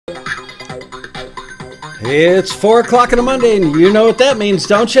It's 4 o'clock on a Monday, and you know what that means,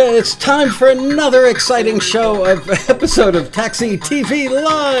 don't you? It's time for another exciting episode of Taxi TV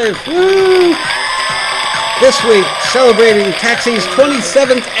Live. Woo! This week, celebrating Taxi's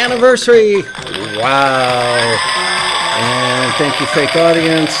 27th anniversary. Wow. And thank you, fake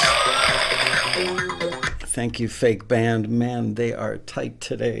audience. Thank you, fake band. Man, they are tight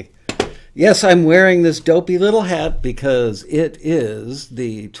today. Yes, I'm wearing this dopey little hat because it is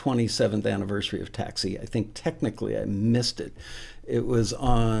the 27th anniversary of Taxi. I think technically I missed it. It was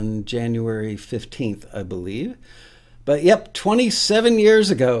on January 15th, I believe. But yep, 27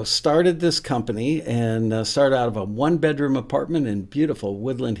 years ago, started this company and started out of a one-bedroom apartment in beautiful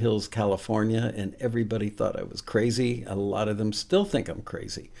Woodland Hills, California, and everybody thought I was crazy. A lot of them still think I'm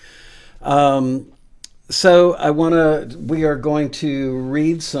crazy. So we are going to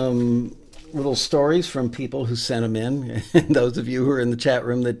read some little stories from people who sent them in. And those of you who are in the chat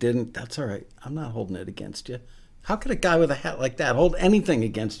room that didn't, that's all right. I'm not holding it against you. How could a guy with a hat like that hold anything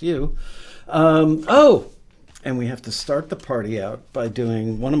against you? And we have to start the party out by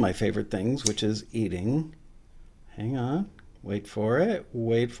doing one of my favorite things, which is eating. Hang on. Wait for it.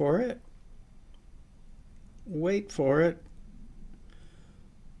 Wait for it. Wait for it.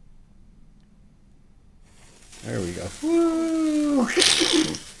 There we go. Woo!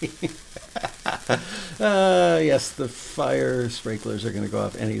 Yes, the fire sprinklers are going to go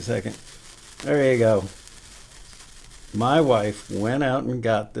off any second. There you go. My wife went out and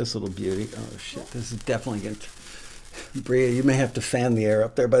got this little beauty. Oh, shit. This is definitely going to... Bria, you may have to fan the air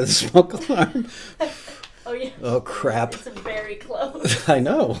up there by the smoke alarm. Oh, yeah. Oh, crap. It's very close. I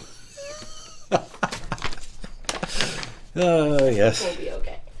know. Oh, yes. We'll be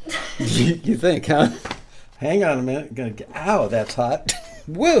okay. You think, huh? Hang on a minute. Ow, that's hot.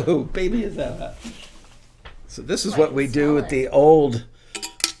 Woo, baby, is that hot. So this is what we do with the old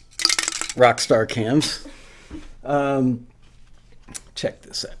Rockstar cans. Check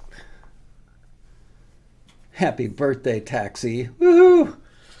this out. Happy birthday, Taxi. Woohoo!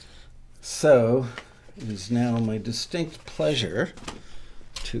 So it is now my distinct pleasure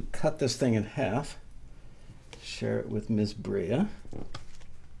to cut this thing in half, share it with Miss Bria.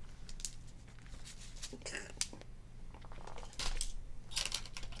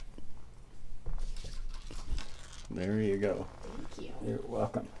 There you go. Thank you. You're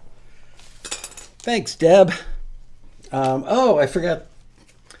welcome. Thanks, Deb. I forgot.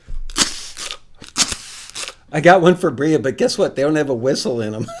 I got one for Bria, but guess what? They don't have a whistle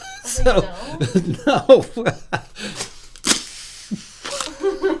in them. So, no.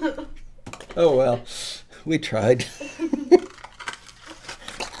 Oh, well, we tried.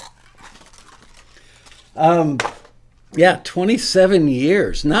 Yeah, 27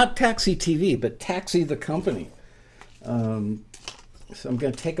 years. Not Taxi TV, but Taxi the company. So I'm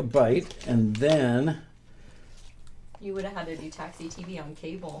going to take a bite, and then... You would have had to do Taxi TV on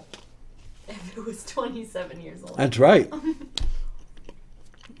cable if it was 27 years old. That's right.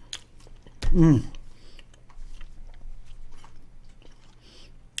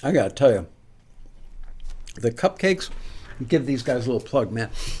 I got to tell you, the cupcakes, give these guys a little plug, man.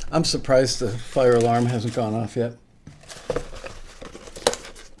 I'm surprised the fire alarm hasn't gone off yet.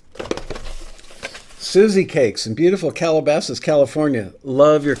 Susie Cakes in beautiful Calabasas, California.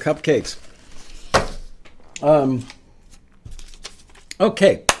 Love your cupcakes.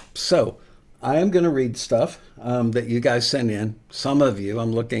 Okay, so I am going to read stuff that you guys sent in. Some of you,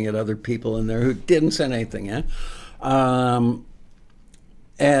 I'm looking at other people in there who didn't send anything in.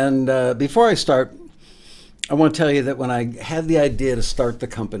 Before I start, I want to tell you that when I had the idea to start the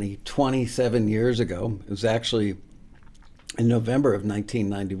company 27 years ago, it was actually in November of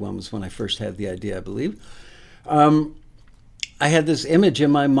 1991 was when I first had the idea, I believe. I had this image in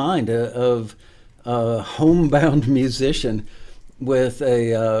my mind of a homebound musician with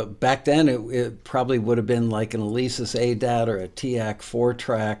back then it probably would have been like an Alesis ADAT or a TAC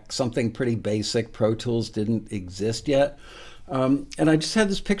 4-track, something pretty basic. Pro Tools didn't exist yet. And I just had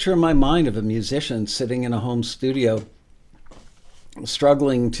this picture in my mind of a musician sitting in a home studio,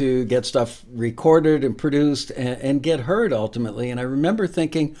 struggling to get stuff recorded and produced and get heard ultimately. And I remember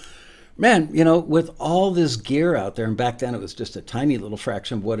thinking, man, with all this gear out there, and back then it was just a tiny little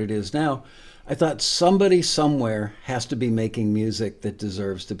fraction of what it is now, I thought somebody somewhere has to be making music that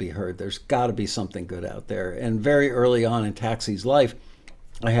deserves to be heard. There's got to be something good out there. And very early on in Taxi's life,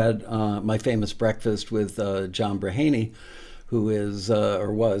 I had my famous breakfast with John Brahaney, who is,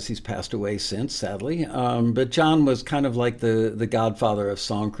 or was, he's passed away since, sadly. But John was kind of like the godfather of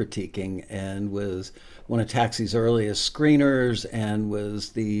song critiquing and was one of Taxi's earliest screeners and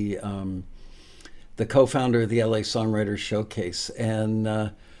was the co-founder of the LA Songwriters Showcase.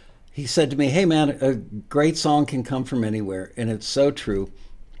 And he said to me, "Hey man, a great song can come from anywhere," and it's so true.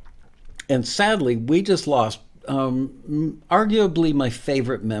 And sadly, we just lost arguably my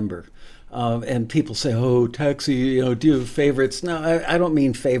favorite member. And people say, "Oh, Taxi, do you have favorites?" No, I don't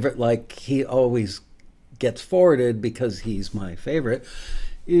mean favorite like he always gets forwarded because he's my favorite.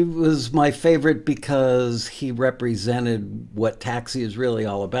 It was my favorite because he represented what Taxi is really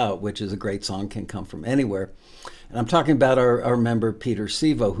all about, which is a great song can come from anywhere. And I'm talking about our member, Peter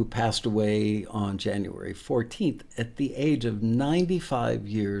Sivo, who passed away on January 14th at the age of 95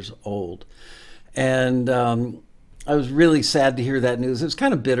 years old. And I was really sad to hear that news. It was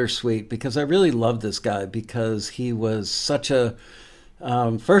kind of bittersweet because I really loved this guy because he was such a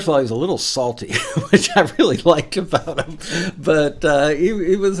first of all, he was a little salty, which I really liked about him. But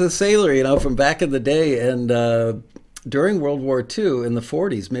he was a sailor, from back in the day. And during World War II, in the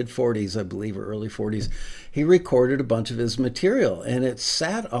 40s, mid 40s, I believe, or early 40s, he recorded a bunch of his material. And it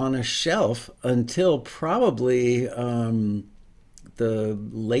sat on a shelf until probably the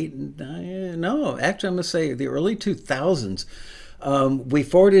late, no, actually, I'm going to say the early 2000s. We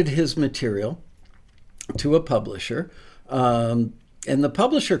forwarded his material to a publisher. And the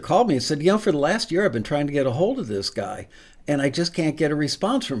publisher called me and said, for the last year, I've been trying to get a hold of this guy, and I just can't get a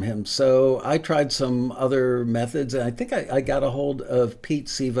response from him. So I tried some other methods, and I think I got a hold of Pete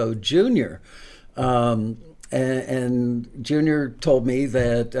Sivo Jr. And Jr. told me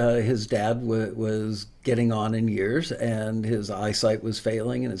that his dad was getting on in years, and his eyesight was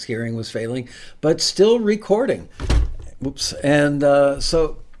failing, and his hearing was failing, but still recording. Oops. And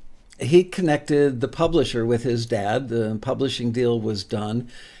so he connected the publisher with his dad. The publishing deal was done.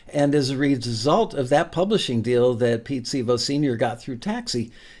 And as a result of that publishing deal that Pete Sivo Sr. got through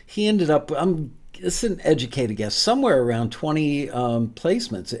Taxi, he ended up, it's an educated guess, somewhere around 20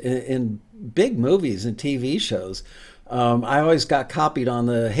 placements in big movies and TV shows. I always got copied on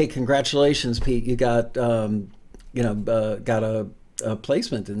the, "Hey, congratulations, Pete, you got, got a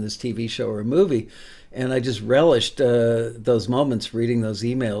placement in this TV show or a movie." And I just relished those moments reading those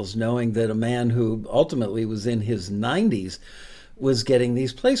emails, knowing that a man who ultimately was in his 90s was getting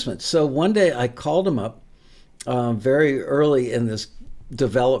these placements. So one day I called him up very early in this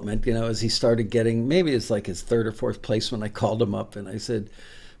development, as he started getting, maybe it's like his third or fourth placement. I called him up and I said,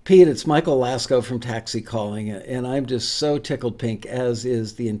 "Pete, it's Michael Lasco from Taxi calling, and I'm just so tickled pink, as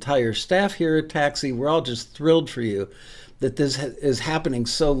is the entire staff here at Taxi. We're all just thrilled for you that this is happening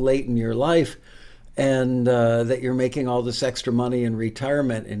so late in your life, and that you're making all this extra money in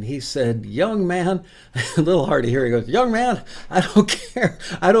retirement." And he said, "Young man," a little hard to hear, he goes, "Young man, I don't care.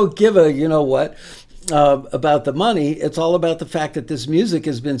 I don't give a what about the money. It's all about the fact that this music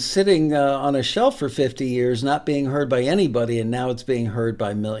has been sitting on a shelf for 50 years, not being heard by anybody, and now it's being heard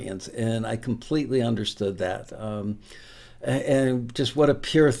by millions." And I completely understood that. And just what a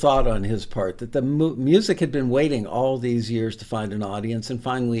pure thought on his part, that the music had been waiting all these years to find an audience, and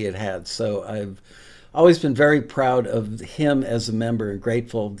finally it had. So I've always been very proud of him as a member and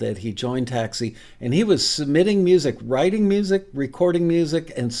grateful that he joined Taxi. And he was submitting music, writing music, recording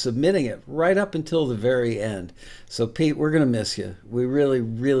music, and submitting it right up until the very end. So Pete, we're going to miss you. We really,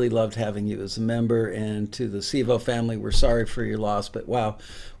 really loved having you as a member. And to the Sivo family, we're sorry for your loss. But wow,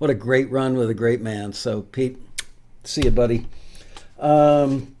 what a great run with a great man. So Pete, see you, buddy.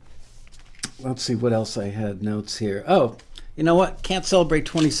 Let's see what else I had notes here. Oh, you know what? Can't celebrate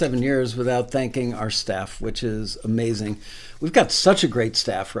 27 years without thanking our staff, which is amazing. We've got such a great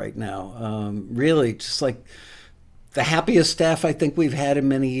staff right now. Really, just like the happiest staff I think we've had in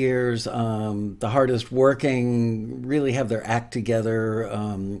many years. The hardest working, really have their act together.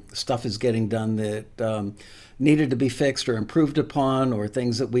 Stuff is getting done that needed to be fixed or improved upon, or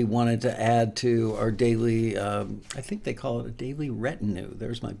things that we wanted to add to our daily, I think they call it a daily retinue.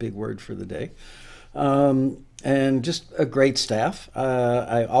 There's my big word for the day. And just a great staff.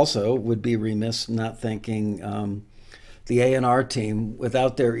 I also would be remiss not thanking the A&R team.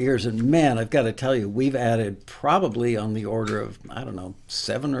 Without their ears. And man, I've got to tell you, we've added probably on the order of,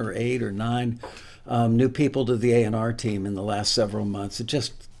 7 or 8 or 9 new people to the A&R team in the last several months. It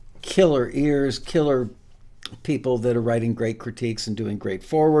just killer ears, killer people that are writing great critiques and doing great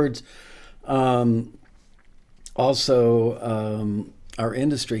forwards. Our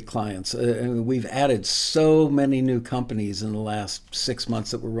industry clients. We've added so many new companies in the last 6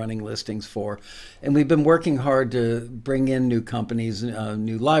 months that we're running listings for. And we've been working hard to bring in new companies,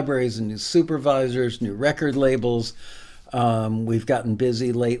 new libraries and new supervisors, new record labels. We've gotten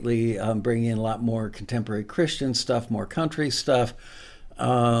busy lately bringing in a lot more contemporary Christian stuff, more country stuff.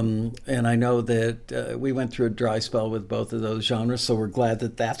 And I know that we went through a dry spell with both of those genres, so we're glad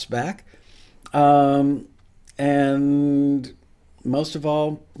that that's back. And most of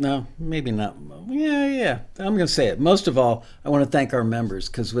all, no, maybe not. Yeah, I'm going to say it. Most of all, I want to thank our members,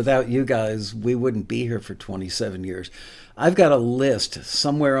 because without you guys, we wouldn't be here for 27 years. I've got a list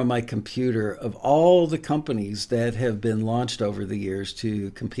somewhere on my computer of all the companies that have been launched over the years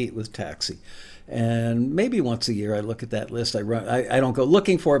to compete with Taxi. And maybe once a year I look at that list. I don't go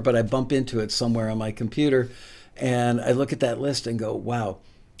looking for it, but I bump into it somewhere on my computer. And I look at that list and go, wow,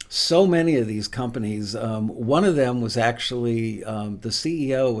 so many of these companies. One of them was actually, the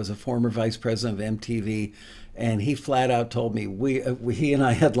CEO was a former vice president of MTV. And he flat out told me, he and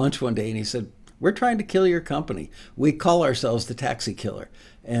I had lunch one day, and he said, we're trying to kill your company. We call ourselves the Taxi Killer.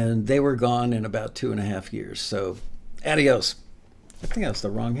 And they were gone in about 2.5 years. So adios. I think that's the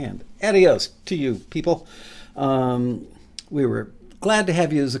wrong hand. Adios to you, people. We were glad to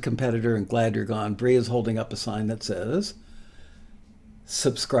have you as a competitor and glad you're gone. Bree is holding up a sign that says,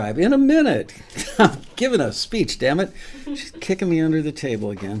 subscribe in a minute. I'm giving a speech, damn it. She's kicking me under the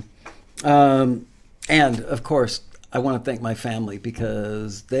table again. And, of course, I want to thank my family,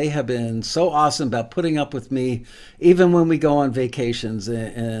 because they have been so awesome about putting up with me, even when we go on vacations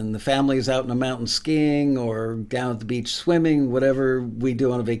and the family is out in the mountains skiing or down at the beach swimming, whatever we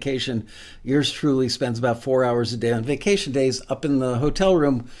do on a vacation. Yours truly spends about 4 hours a day on vacation days up in the hotel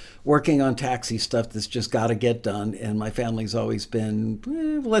room working on Taxi stuff that's just got to get done. And my family's always been,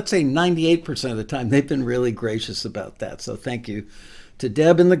 let's say 98% of the time, they've been really gracious about that. So thank you to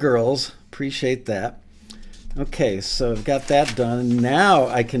Deb and the girls. Appreciate that. Okay, so I've got that done. Now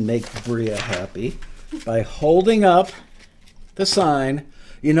I can make Bria happy by holding up the sign.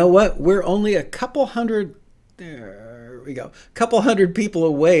 You know what? We're only a couple hundred, there we go, couple hundred people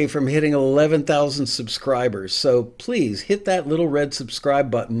away from hitting 11,000 subscribers. So please hit that little red subscribe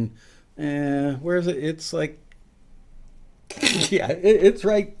button. Where is it? It's like, yeah, it's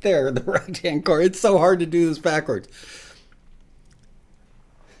right there in the right-hand corner. It's so hard to do this backwards.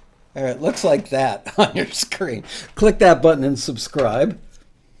 All right, looks like that on your screen. Click that button and subscribe.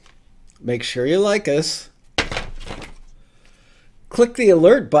 Make sure you like us. Click the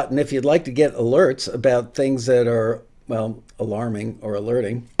alert button if you'd like to get alerts about things that are, well, alarming or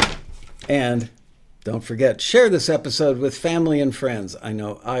alerting. And don't forget, share this episode with family and friends. I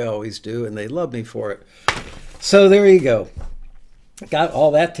know I always do, and they love me for it. So there you go. Got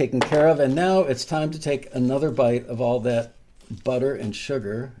all that taken care of, and now it's time to take another bite of all that butter and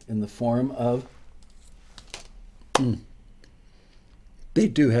sugar in the form of, they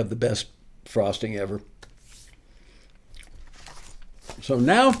do have the best frosting ever. So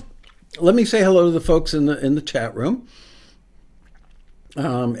now let me say hello to the folks in the chat room.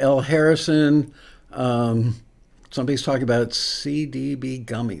 L. Harrison, somebody's talking about CDB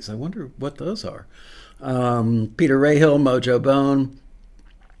gummies. I wonder what those are. Peter Rahill, Mojo Bone,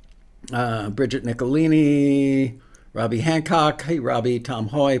 Bridget Nicolini, Robbie Hancock, hey Robbie, Tom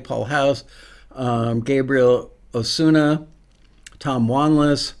Hoy, Paul House, Gabriel Osuna, Tom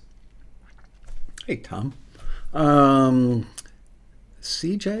Wanless, hey Tom,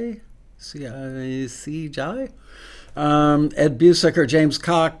 CJ, Ed Busicker, James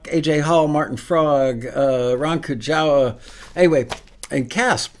Cock, AJ Hall, Martin Frog, Ron Kujawa, anyway, and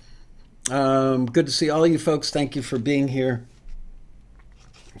Cass. Good to see all you folks. Thank you for being here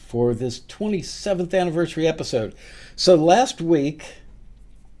for this 27th anniversary episode. So last week,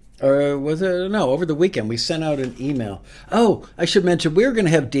 or was it? No, over the weekend, we sent out an email. Oh, I should mention, we were going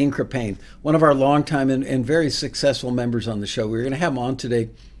to have Dean Kripane, one of our longtime and very successful members on the show. We were going to have him on today.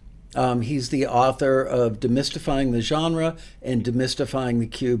 He's the author of Demystifying the Genre and Demystifying the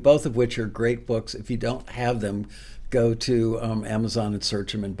Queue, both of which are great books. If you don't have them, go to Amazon and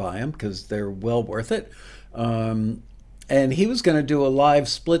search them and buy them, because they're well worth it. And he was going to do a live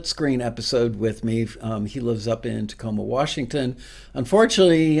split screen episode with me. He lives up in Tacoma, Washington.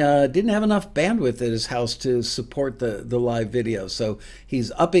 Unfortunately, didn't have enough bandwidth at his house to support the live video. So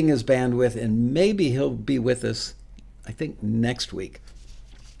he's upping his bandwidth, and maybe he'll be with us, I think, next week.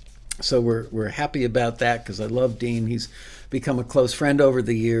 So we're happy about that, because I love Dean. He's become a close friend over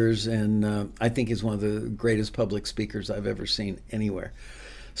the years, and I think he's one of the greatest public speakers I've ever seen anywhere.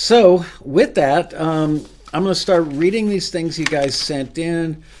 So with that, I'm going to start reading these things you guys sent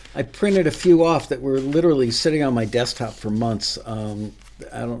in. I printed a few off that were literally sitting on my desktop for months. I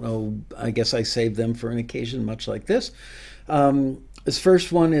don't know, I guess I saved them for an occasion much like this. This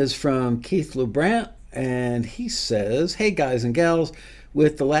first one is from Keith LeBrant, and he says, hey guys and gals,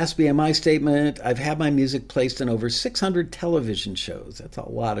 with the last BMI statement, I've had my music placed in over 600 television shows. That's a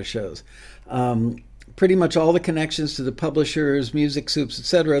lot of shows. Pretty much all the connections to the publishers, music soups,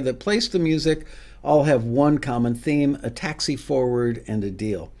 etc. that place the music all have one common theme, a taxi forward and a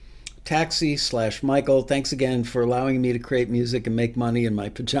deal. Taxi/Michael, thanks again for allowing me to create music and make money in my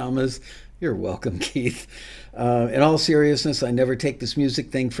pajamas. You're welcome, Keith. In all seriousness, I never take this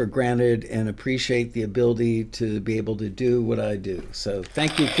music thing for granted and appreciate the ability to be able to do what I do. So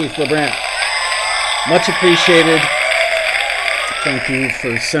thank you, Keith LeBrant. Much appreciated. Thank you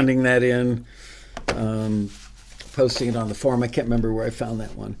for sending that in, posting it on the forum. I can't remember where I found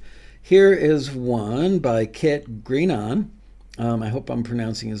that one. Here is one by Kit Greenon. I hope I'm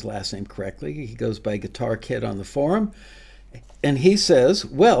pronouncing his last name correctly. He goes by Guitar Kid on the forum. And he says,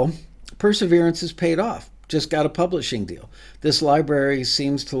 well, perseverance has paid off. Just got a publishing deal. This library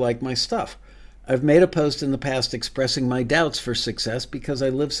seems to like my stuff. I've made a post in the past expressing my doubts for success because I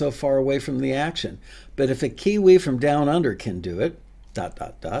live so far away from the action. But if a Kiwi from down under can do it, ...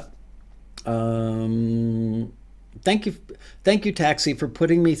 Thank you, Taxi, for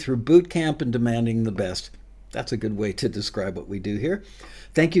putting me through boot camp and demanding the best. That's a good way to describe what we do here.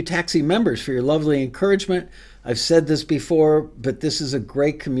 Thank you, Taxi members, for your lovely encouragement. I've said this before, but this is a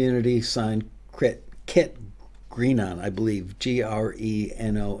great community. Signed, Kit Greenon, I believe,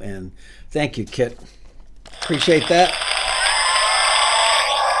 Grenon. Thank you, Kit. Appreciate that.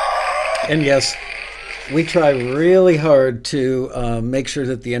 And yes, we try really hard to make sure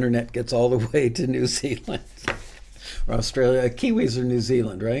that the internet gets all the way to New Zealand or Australia. Kiwis are New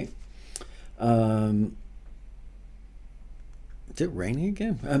Zealand, right? Is it raining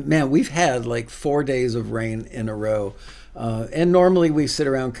again? Man, we've had like 4 days of rain in a row. And normally we sit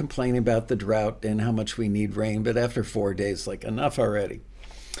around complaining about the drought and how much we need rain. But after 4 days, like enough already.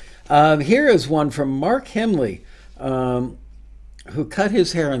 Here is one from Mark Hemley, who cut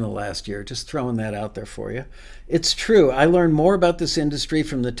his hair in the last year. Just throwing that out there for you. It's true. I learned more about this industry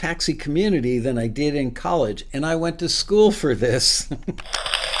from the taxi community than I did in college. And I went to school for this.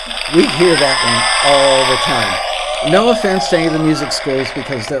 We hear that one all the time. No offense to any of the music schools,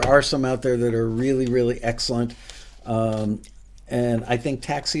 because there are some out there that are really, really excellent. And I think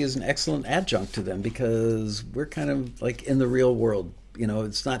Taxi is an excellent adjunct to them because we're kind of like in the real world. You know,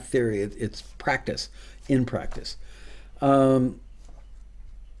 it's not theory, it's practice, in practice. Let's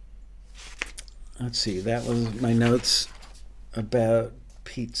see, that was my notes about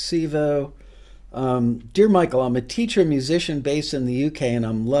Pete Sevo. Dear Michael, I'm a teacher, musician based in the UK, and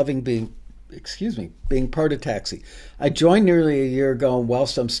I'm loving being part of Taxi. I joined nearly a year ago, and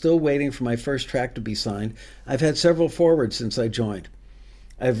whilst I'm still waiting for my first track to be signed, I've had several forwards since I joined.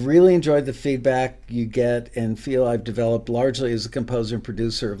 I've really enjoyed the feedback you get and feel I've developed largely as a composer and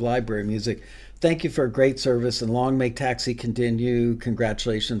producer of library music. Thank you for a great service, and long may Taxi continue.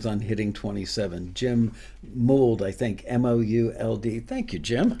 Congratulations on hitting 27. Jim Mould, I think, Mould. Thank you,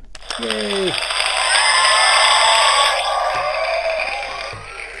 Jim. Yay.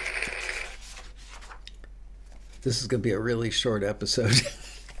 This is going to be a really short episode.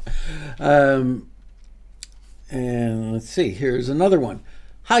 And let's see, here's another one.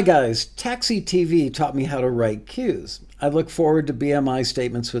 Hi guys, Taxi TV taught me how to write cues. I look forward to BMI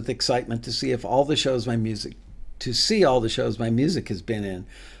statements with excitement to see all the shows my music has been in.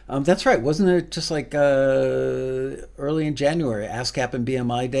 That's right, wasn't it just like early in January, ASCAP and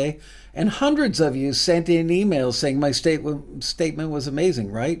BMI Day? And hundreds of you sent in emails saying my statement was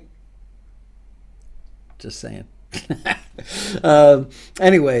amazing, right? Just saying.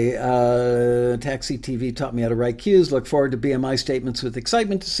 Anyway, Taxi TV taught me how to write cues. Look forward to BMI statements with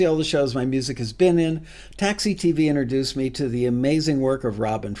excitement to see all the shows my music has been in. Taxi TV introduced me to the amazing work of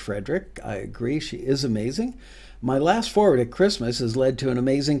Robin Frederick. I agree, she is amazing. My last forward at Christmas has led to an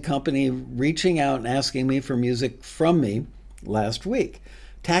amazing company reaching out and asking me for music from me last week.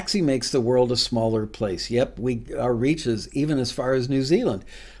 Taxi makes the world a smaller place. Yep, our reach is even as far as New Zealand.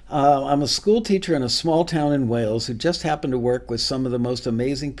 I'm a school teacher in a small town in Wales who just happened to work with some of the most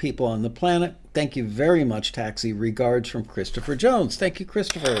amazing people on the planet. Thank you very much, Taxi. Regards from Christopher Jones. Thank you,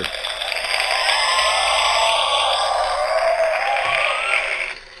 Christopher.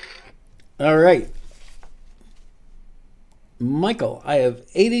 All right. Michael, I have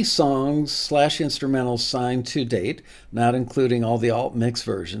 80 songs / instrumentals signed to date, not including all the alt mix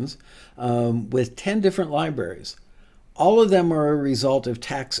versions, with 10 different libraries. All of them are a result of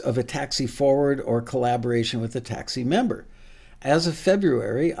a Taxi forward or collaboration with a Taxi member. As of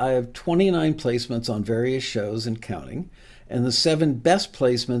February, I have 29 placements on various shows and counting, and the 7 best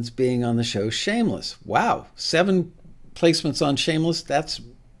placements being on the show Shameless. Wow, 7 placements on Shameless? That's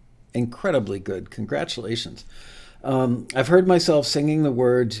incredibly good. Congratulations. I've heard myself singing the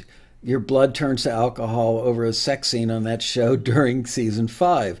words, "Your blood turns to alcohol" over a sex scene on that show during season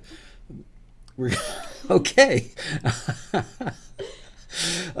 5. Okay.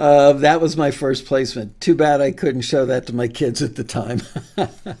 That was my first placement. Too bad I couldn't show that to my kids at the time.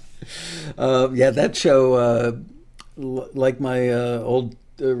 Yeah, that show, like my old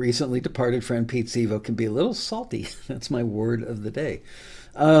recently departed friend Pete Sevo, can be a little salty. That's my word of the day.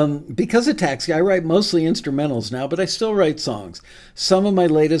 Because of Taxi, I write mostly instrumentals now, but I still write songs. Some of my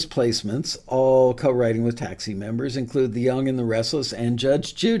latest placements, all co-writing with Taxi members, include The Young and the Restless and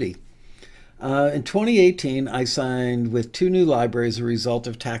Judge Judy. In 2018, I signed with two new libraries as a result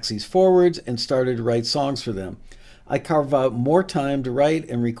of Taxi's forwards and started to write songs for them. I carve out more time to write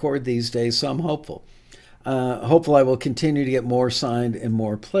and record these days, so I'm hopeful. Hopeful I will continue to get more signed and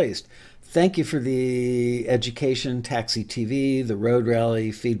more placed. Thank you for the education, Taxi TV, the road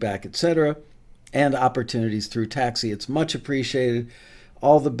rally, feedback, etc., and opportunities through Taxi. It's much appreciated.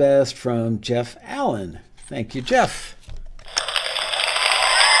 All the best from Jeff Allen. Thank you, Jeff.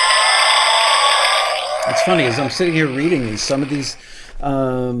 It's funny, as I'm sitting here reading these, some of these,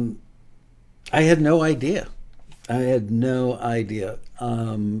 I had no idea. 7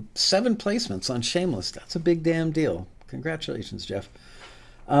 placements on Shameless. That's a big damn deal. Congratulations, Jeff.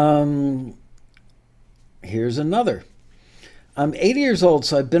 Here's another. I'm 80 years old,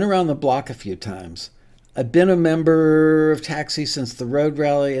 so I've been around the block a few times. I've been a member of Taxi since the road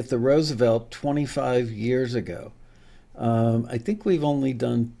rally at the Roosevelt 25 years ago. I think we've only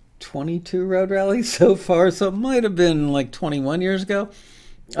done 22 road rallies so far, so it might have been like 21 years ago.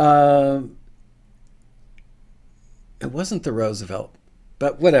 It wasn't the Roosevelt,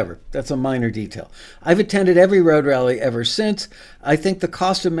 but whatever. That's a minor detail. I've attended every road rally ever since. I think the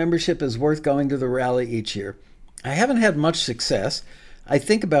cost of membership is worth going to the rally each year. I haven't had much success. I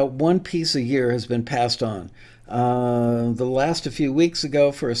think about one piece a year has been passed on. The last a few weeks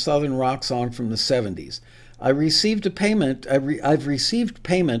ago for a Southern rock song from the 70s. I've received payment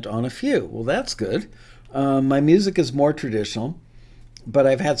on a few. Well, that's good. My music is more traditional, but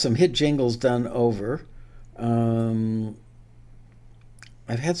I've had some hit jingles done over.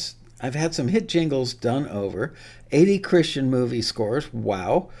 I've had some hit jingles done over, 80 Christian movie scores,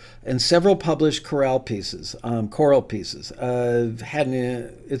 wow, and several published choral pieces.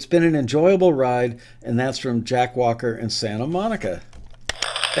 It's been an enjoyable ride, and that's from Jack Walker in Santa Monica.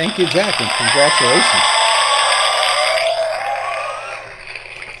 Thank you, Jack, and congratulations.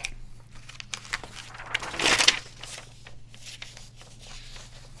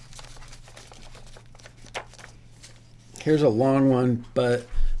 Here's a long one, but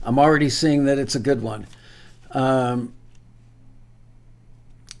I'm already seeing that it's a good one.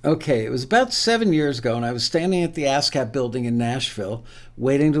 Okay, it was about 7 years ago, and I was standing at the ASCAP building in Nashville,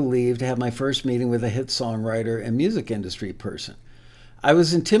 waiting to leave to have my first meeting with a hit songwriter and music industry person. I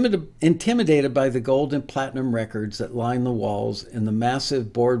was intimidated by the gold and platinum records that lined the walls in the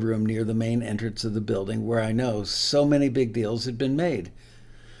massive boardroom near the main entrance of the building, where I know so many big deals had been made.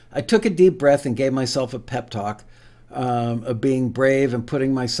 I took a deep breath and gave myself a pep talk of being brave and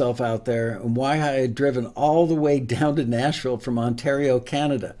putting myself out there, and why I had driven all the way down to Nashville from Ontario,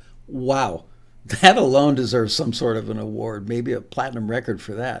 Canada. Wow, that alone deserves some sort of an award, maybe a platinum record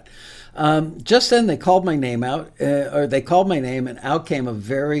for that. Just then they called my name and out came a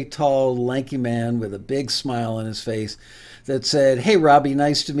very tall, lanky man with a big smile on his face that said, "Hey, Robbie,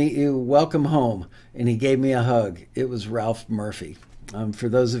 nice to meet you. Welcome home." And he gave me a hug. It was Ralph Murphy. For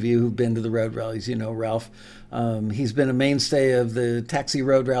those of you who've been to the road rallies, you know Ralph. He's been a mainstay of the Taxi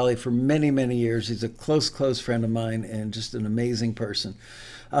Road Rally for many, many years. He's a close friend of mine and just an amazing person.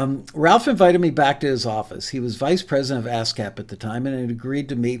 Ralph invited me back to his office. He was vice president of ASCAP at the time and had agreed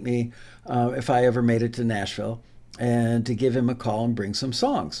to meet me if I ever made it to Nashville and to give him a call and bring some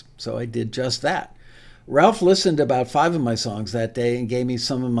songs. So I did just that. Ralph listened to about 5 of my songs that day and gave me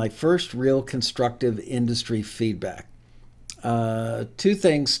some of my first real constructive industry feedback. 2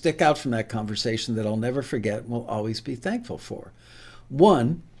 things stick out from that conversation that I'll never forget and will always be thankful for.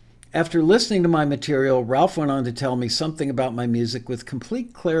 1, after listening to my material, Ralph went on to tell me something about my music with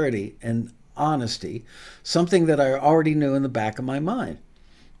complete clarity and honesty, something that I already knew in the back of my mind,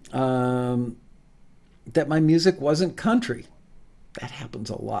 that my music wasn't country. That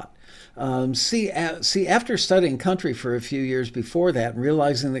happens a lot. After studying country for a few years before that and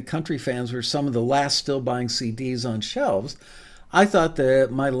realizing that country fans were some of the last still buying CDs on shelves, I thought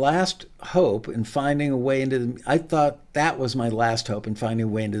that my last hope in finding a way into the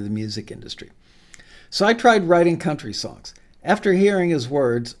music industry. So I tried writing country songs. After hearing his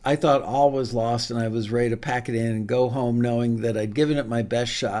words, I thought all was lost and I was ready to pack it in and go home knowing that I'd given it my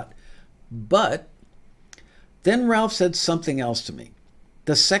best shot. But then Ralph said something else to me.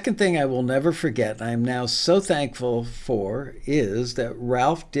 The second thing I will never forget, and I am now so thankful for, is that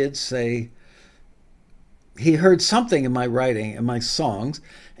Ralph did say he heard something in my writing and my songs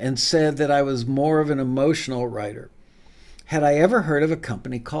and said that I was more of an emotional writer. Had I ever heard of a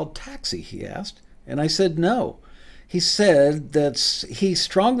company called Taxi, he asked. And I said no. He said that he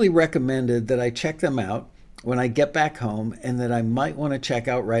strongly recommended that I check them out when I get back home and that I might want to check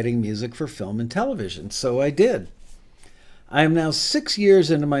out writing music for film and television. So I did. I am now 6 years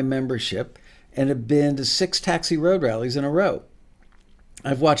into my membership and have been to 6 Taxi Road Rallies in a row.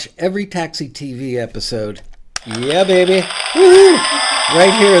 I've watched every Taxi TV episode. Yeah, baby. Woo-hoo!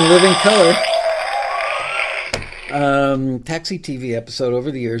 Right here in living color. Taxi TV episode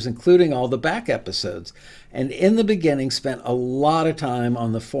over the years, including all the back episodes. And in the beginning, spent a lot of time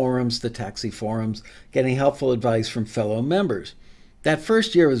on the forums, the Taxi forums, getting helpful advice from fellow members. That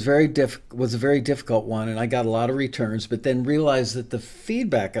first year was a very difficult one, and I got a lot of returns, but then realized that the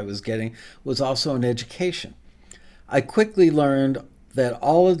feedback I was getting was also an education. I quickly learned that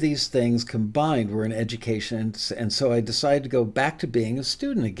all of these things combined were an education, and so I decided to go back to being a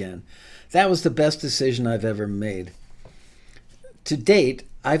student again. That was the best decision I've ever made. To date,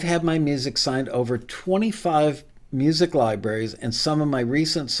 I've had my music signed over 25 music libraries, and some of my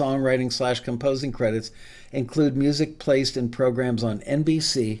recent songwriting/composing credits include music placed in programs on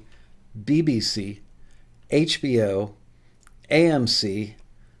NBC, BBC, HBO, AMC,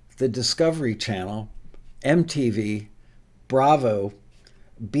 the Discovery Channel, MTV, Bravo,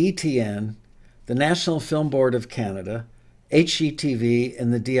 BTN, the National Film Board of Canada, HGTV,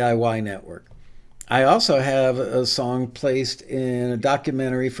 and the DIY Network. I also have a song placed in a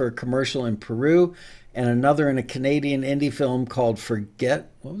documentary for a commercial in Peru and another in a Canadian indie film called Forget.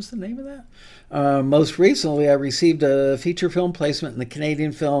 What was the name of that? Most recently, I received a feature film placement in the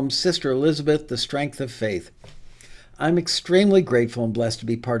Canadian film Sister Elizabeth, The Strength of Faith. I'm extremely grateful and blessed to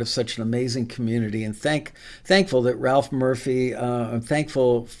be part of such an amazing community, and thankful that Ralph Murphy, I'm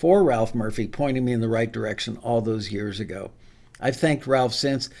thankful for Ralph Murphy pointing me in the right direction all those years ago. I've thanked Ralph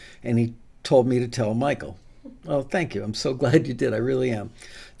since, and he told me to tell Michael. Well, thank you. I'm so glad you did. I really am.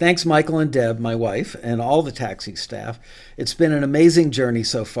 Thanks, Michael and Deb, my wife, and all the Taxi staff. It's been an amazing journey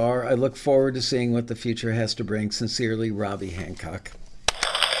so far. I look forward to seeing what the future has to bring. Sincerely, Robbie Hancock.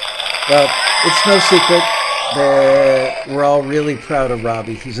 Well, it's no secret that we're all really proud of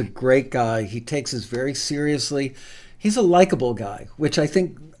Robbie. He's a great guy. He takes us very seriously. He's a likable guy, which I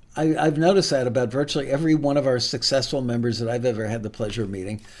think I've noticed that about virtually every one of our successful members that I've ever had the pleasure of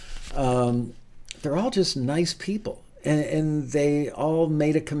meeting. They're all just nice people, and they all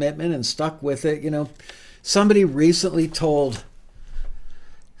made a commitment and stuck with it. You know, somebody recently told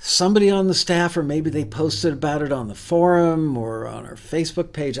somebody on the staff, or maybe they posted about it on the forum or on our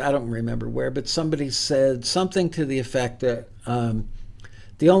Facebook page, I don't remember where, but somebody said something to the effect that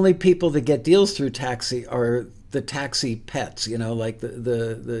the only people that get deals through Taxi are the Taxi pets, you know, like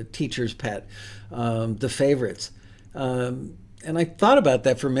the teacher's pet, the favorites. And I thought about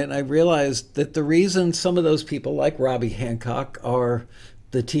that for a minute, and I realized that the reason some of those people, like Robbie Hancock, are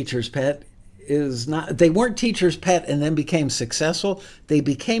the teacher's pet is not, they weren't teacher's pet and then became successful. They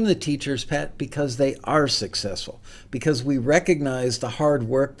became the teacher's pet because they are successful, because we recognize the hard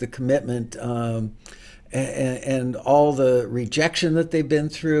work, the commitment, and all the rejection that they've been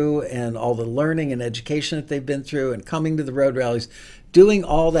through, and all the learning and education that they've been through, and coming to the road rallies, doing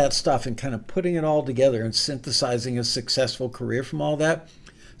all that stuff and kind of putting it all together and synthesizing a successful career from all that.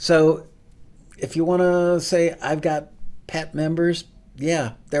 So if you want to say I've got pet members,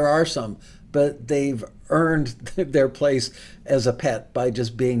 yeah, there are some, but they've earned their place as a pet by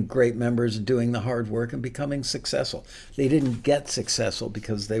just being great members and doing the hard work and becoming successful. They didn't get successful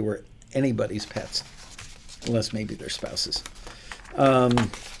because they were anybody's pets, unless maybe their spouses.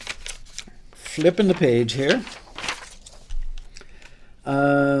 Flipping the page here.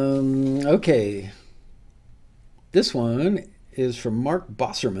 Okay. This one is from Mark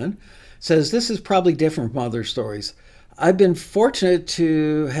Bosserman. Says, this is probably different from other stories. I've been fortunate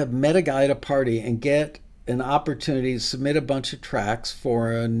to have met a guy at a party and get an opportunity to submit a bunch of tracks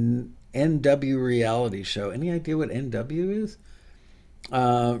for an NW reality show. Any idea what NW is?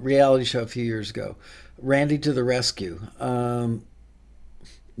 Reality show a few years ago. Randy to the rescue.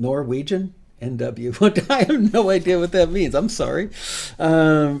 Norwegian? NW. I have no idea what that means. I'm sorry.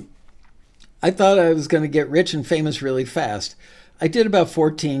 I thought I was going to get rich and famous really fast. I did about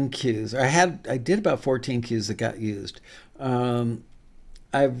 14 cues. I did about 14 cues that got used.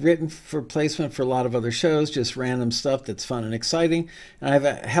 I've written for placement for a lot of other shows, just random stuff that's fun and exciting. And I have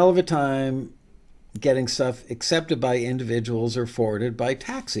a hell of a time getting stuff accepted by individuals or forwarded by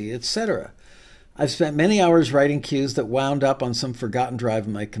Taxi, etc. I've spent many hours writing cues that wound up on some forgotten drive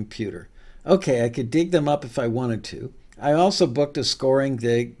in my computer. Okay, I could dig them up if I wanted to. I also booked a scoring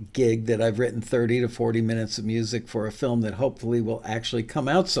gig that I've written 30 to 40 minutes of music for a film that hopefully will actually come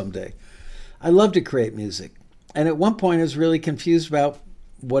out someday. I love to create music. And at one point, I was really confused about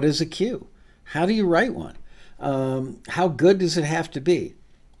what is a queue? How do you write one? How good does it have to be?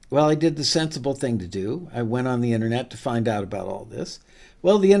 Well, I did the sensible thing to do. I went on the internet to find out about all this.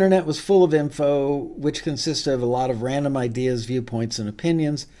 Well, the internet was full of info, which consisted of a lot of random ideas, viewpoints, and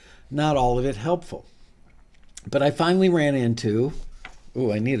opinions, not all of it helpful. But I finally ran into,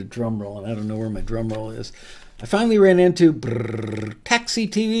 I need a drum roll, and I don't know where my drum roll is. I finally ran into Taxi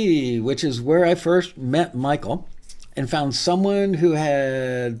TV, which is where I first met Michael, and found someone who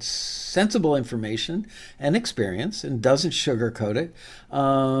had sensible information and experience and doesn't sugarcoat it,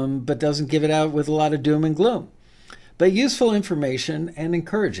 but doesn't give it out with a lot of doom and gloom, but useful information and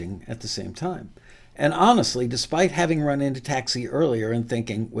encouraging at the same time. And honestly, despite having run into Taxi earlier and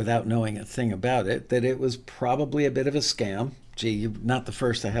thinking, without knowing a thing about it, that it was probably a bit of a scam, gee, you're not the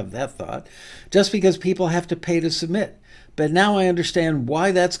first to have that thought, just because people have to pay to submit. But now I understand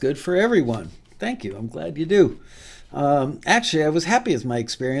why that's good for everyone. Thank you. I'm glad you do. Actually, I was happy with my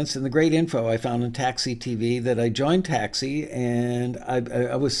experience and the great info I found in Taxi TV that I joined Taxi, and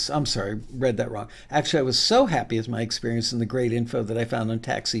I'm sorry, read that wrong. Actually, I was so happy with my experience and the great info that I found on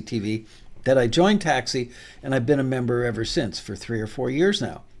Taxi TV that I joined Taxi, and I've been a member ever since for 3 or 4 years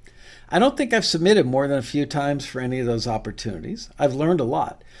now. I don't think I've submitted more than a few times for any of those opportunities. I've learned a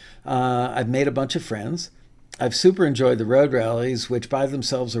lot. I've made a bunch of friends. I've super enjoyed the road rallies, which by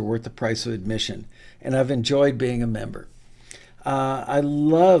themselves are worth the price of admission, and I've enjoyed being a member. I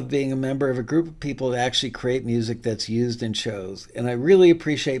love being a member of a group of people that actually create music that's used in shows, and I really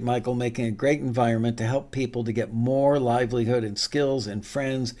appreciate Michael making a great environment to help people to get more livelihood and skills and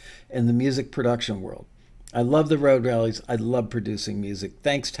friends in the music production world. I love the road rallies. I love producing music.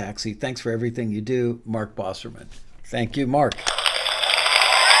 Thanks, Taxi. Thanks for everything you do, Mark Bosserman. Thank you, Mark.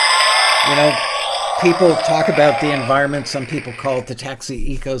 You know, people talk about the environment. Some people call it the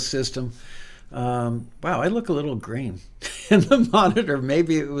Taxi ecosystem. Wow, I look a little green in the monitor.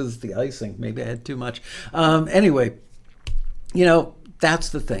 Maybe it was the icing. Maybe I had too much. Anyway, you know, that's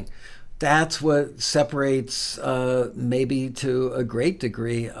the thing. That's what separates, maybe to a great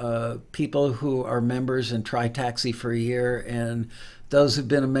degree, people who are members and try Taxi for a year and those who've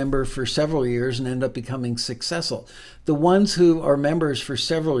been a member for several years and end up becoming successful. The ones who are members for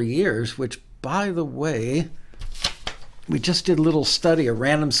several years, which, by the way, we just did a little study, a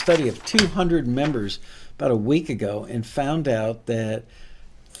random study of 200 members about a week ago, and found out that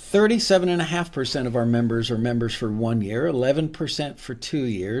 37.5% of our members are members for 1 year, 11% for 2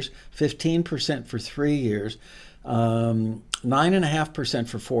 years, 15% for 3 years, 9.5%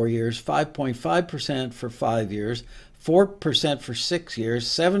 for 4 years, 5.5% for 5 years, 4% for 6 years,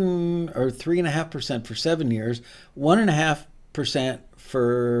 3.5% for 7 years, 1.5%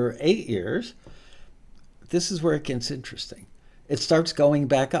 for 8 years. This is where it gets interesting. It starts going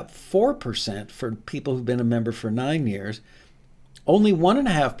back up. 4% for people who've been a member for 9 years, only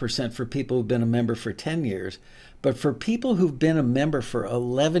 1.5% for people who've been a member for 10 years. But for people who've been a member for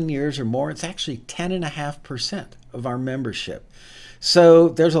 11 years or more, it's actually 10.5% of our membership. So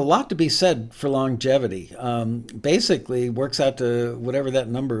there's a lot to be said for longevity. Basically, works out to whatever that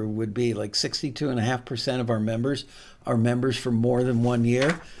number would be, like 62.5% of our members are members for more than 1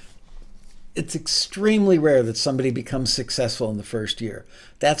 year. It's extremely rare that somebody becomes successful in the first year.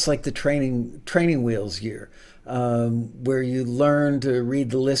 That's like the training wheels year, where you learn to read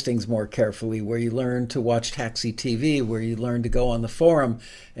the listings more carefully, where you learn to watch Taxi TV, where you learn to go on the forum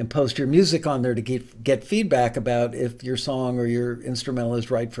and post your music on there to get feedback about if your song or your instrumental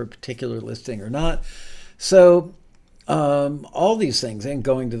is right for a particular listing or not. So all these things, and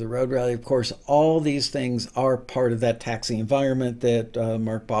going to the road rally, of course, all these things are part of that Taxi environment that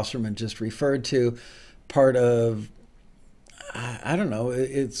Mark Bosserman just referred to. Part of, I don't know,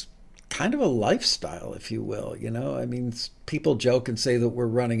 it's kind of a lifestyle, if you will. You know, I mean, people joke and say that we're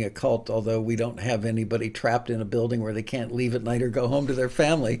running a cult, although we don't have anybody trapped in a building where they can't leave at night or go home to their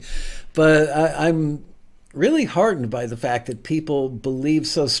family. But I'm really heartened by the fact that people believe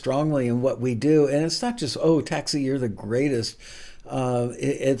so strongly in what we do. And it's not just, oh, Taxi, you're the greatest.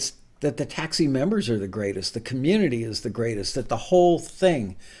 It's that the Taxi members are the greatest. The community is the greatest. That the whole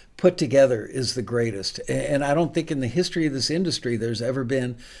thing put together is the greatest. And I don't think in the history of this industry there's ever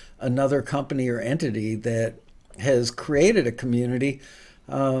been another company or entity that has created a community.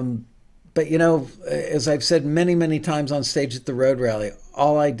 But, you know, as I've said many, many times on stage at the road rally,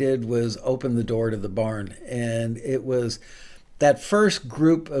 all I did was open the door to the barn. And it was that first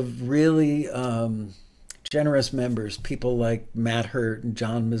group of really generous members, people like Matt Hurt and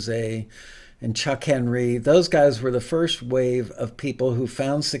John Mazzei and Chuck Henry. Those guys were the first wave of people who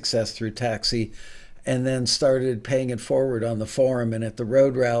found success through Taxi and then started paying it forward on the forum and at the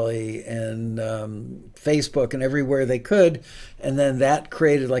road rally and Facebook and everywhere they could. And then that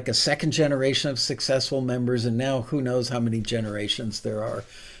created like a second generation of successful members. And now who knows how many generations there are.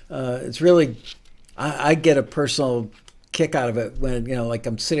 It's really, I get a personal kick out of it when, like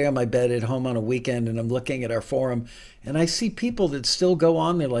I'm sitting on my bed at home on a weekend and I'm looking at our forum and I see people that still go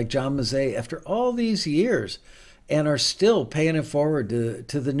on there like John Mazet after all these years and are still paying it forward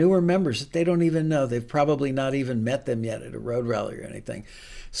to the newer members that they don't even know. They've probably not even met them yet at a road rally or anything.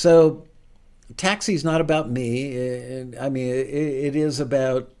 So Taxi's not about me. I mean, it is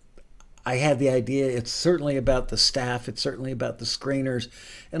about, I had the idea, it's certainly about the staff, it's certainly about the screeners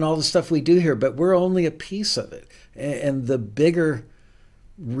and all the stuff we do here, but we're only a piece of it. And the bigger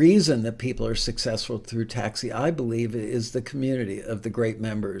reason that people are successful through Taxi, I believe, is the community of the great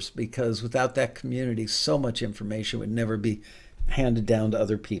members, because without that community, so much information would never be handed down to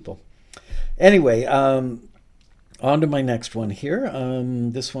other people. Anyway, on to my next one here.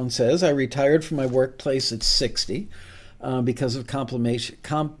 This one says, I retired from my workplace at 60 because of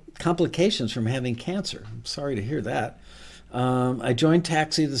complications from having cancer. I'm sorry to hear that. I joined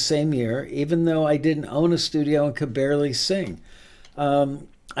Taxi the same year, even though I didn't own a studio and could barely sing.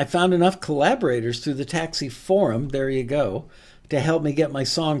 I found enough collaborators through the Taxi forum, there you go, to help me get my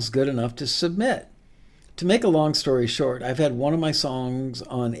songs good enough to submit. To make a long story short, I've had one of my songs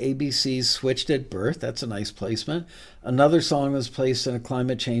on ABC's Switched at Birth. That's a nice placement. Another song was placed in a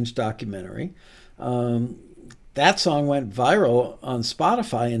climate change documentary. That song went viral on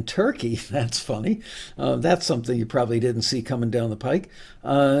Spotify in Turkey. That's funny. That's something you probably didn't see coming down the pike.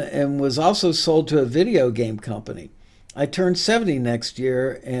 And was also sold to a video game company. I turned 70 next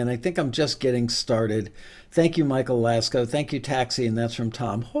year, and I think I'm just getting started. Thank you, Michael Lasco. Thank you, Taxi. And that's from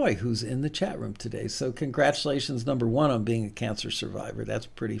Tom Hoy, who's in the chat room today. So congratulations, number one, on being a cancer survivor. That's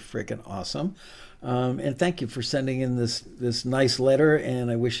pretty freaking awesome. And thank you for sending in this nice letter, and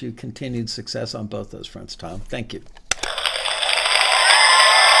I wish you continued success on both those fronts, Tom. Thank you.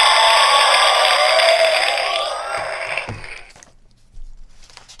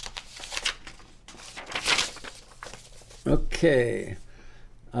 Okay.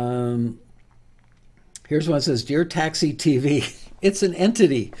 Here's one that says, Dear Taxi TV, it's an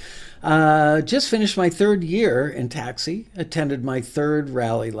entity. Just finished my third year in Taxi, attended my third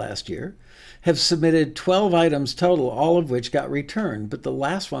rally last year, have submitted 12 items total, all of which got returned, but the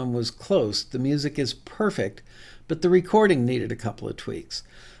last one was close. The music is perfect, but the recording needed a couple of tweaks.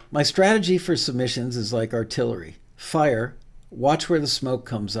 My strategy for submissions is like artillery. Fire, watch where the smoke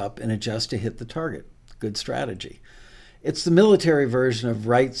comes up, and adjust to hit the target. Good strategy. It's the military version of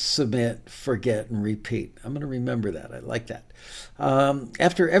write, submit, forget, and repeat. I'm going to remember that. I like that.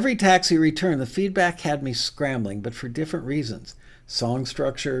 After every Taxi return, the feedback had me scrambling, but for different reasons. Song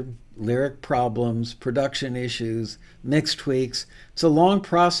structure, lyric problems, production issues, mix tweaks. It's a long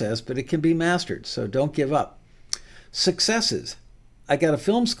process, but it can be mastered, so don't give up. Successes. I got a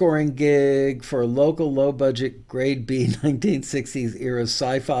film scoring gig for a local low-budget grade B 1960s era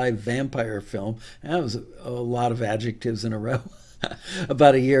sci-fi vampire film. That was a lot of adjectives in a row.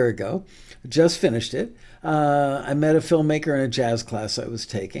 About a year ago. Just finished it. I met a filmmaker in a jazz class I was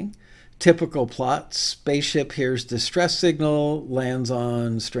taking. Typical plot, spaceship hears distress signal, lands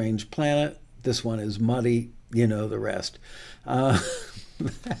on strange planet. This one is muddy, you know the rest.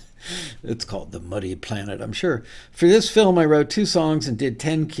 It's called The Muddy Planet, I'm sure. For this film, I wrote 2 songs and did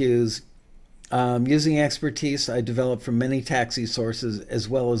 10 cues. Using expertise I developed from many Taxi sources, as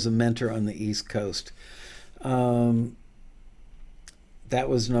well as a mentor on the East Coast. That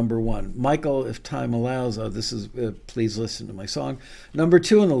was number 1. Michael, if time allows, please listen to my song. Number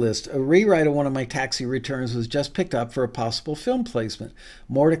 2 on the list, a rewrite of one of my Taxi returns was just picked up for a possible film placement.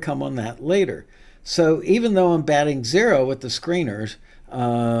 More to come on that later. So even though I'm batting 0 with the screeners,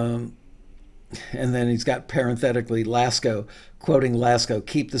 and then he's got parenthetically Lasco, quoting Lasco,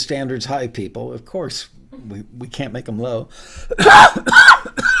 keep the standards high, people. Of course, we can't make them low.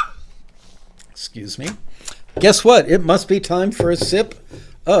 Excuse me. Guess what? It must be time for a sip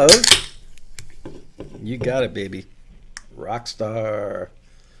of, you got it, baby, Rockstar.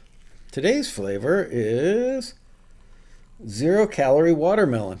 Today's flavor is 0-calorie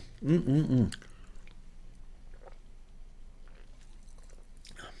watermelon.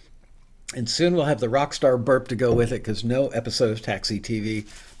 And soon we'll have the Rockstar burp to go with it, because no episode of Taxi TV,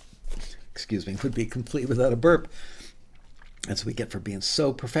 would be complete without a burp. That's what we get for being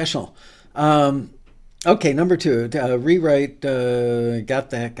so professional. Okay, number 2, rewrite, got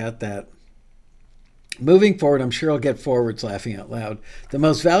that. Moving forward, I'm sure I'll get forwards laughing out loud. The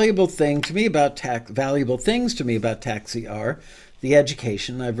most valuable things to me about Taxi are the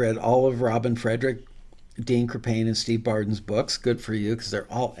education. I've read all of Robin Frederick, Dean Krippain and Steve Barden's books. Good for you, because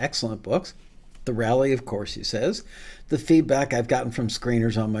they're all excellent books. The Rally, of course, he says. The feedback I've gotten from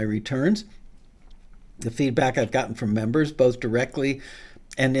screeners on my returns. The feedback I've gotten from members, both directly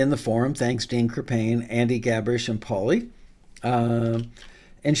and in the forum. Thanks, Dean Krippain, Andy Gabrish, and Paulie.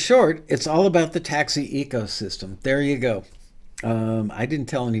 In short, it's all about the taxi ecosystem. There you go. I didn't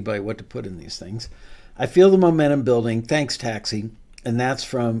tell anybody what to put in these things. I feel the momentum building. Thanks, Taxi. And that's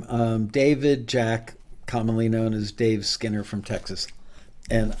from David Jack, commonly known as Dave Skinner from Texas.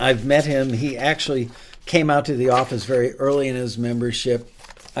 And I've met him. He actually came out to the office very early in his membership.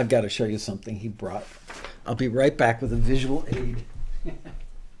 I've got to show you something he brought. I'll be right back with a visual aid.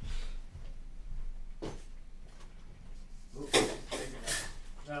 Well,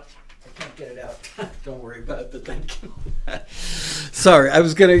 I can't get it out. Don't worry about it, but thank you. Sorry,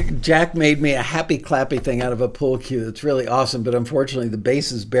 Jack made me a happy clappy thing out of a pool cue. It's really awesome, but unfortunately the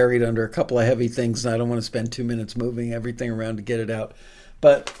base is buried under a couple of heavy things, and I don't want to spend 2 minutes moving everything around to get it out.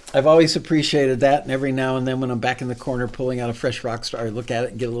 But I've always appreciated that, and every now and then when I'm back in the corner pulling out a fresh Rockstar, I look at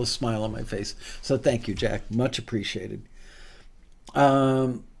it and get a little smile on my face. So thank you, Jack. Much appreciated.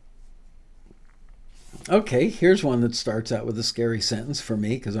 Okay, here's one that starts out with a scary sentence for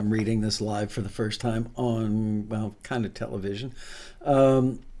me, because I'm reading this live for the first time on, well, kind of television.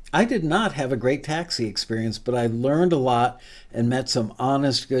 I did not have a great taxi experience, but I learned a lot and met some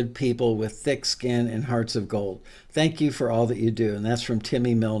honest, good people with thick skin and hearts of gold. Thank you for all that you do. And that's from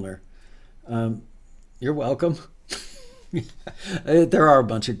Timmy Milner. You're welcome. There are a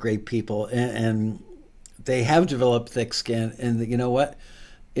bunch of great people, and they have developed thick skin. And you know what?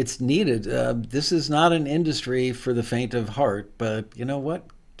 It's needed. This is not an industry for the faint of heart, but you know what?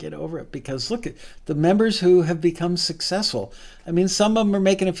 Get over it, because look at the members who have become successful. I mean, some of them are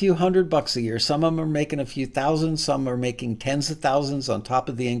making a few $100 a year. Some of them are making a few thousand. Some are making tens of thousands on top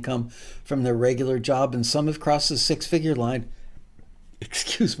of the income from their regular job. And some have crossed the six-figure line.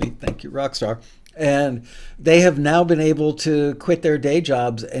 Excuse me. Thank you, Rockstar. And they have now been able to quit their day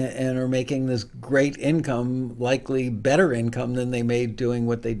jobs and are making this great income, likely better income than they made doing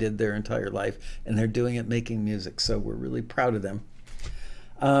what they did their entire life. And they're doing it making music. So we're really proud of them.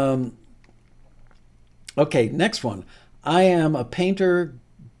 Okay, next one. I am a painter,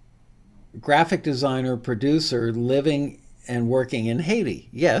 graphic designer, producer, living and working in Haiti.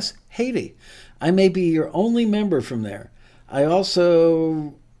 Yes, Haiti. I may be your only member from there. I am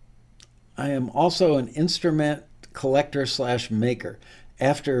also an instrument collector / maker.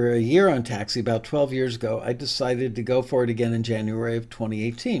 After a year on Taxi, about 12 years ago, I decided to go for it again in January of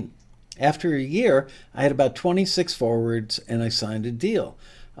 2018. After a year, I had about 26 forwards and I signed a deal.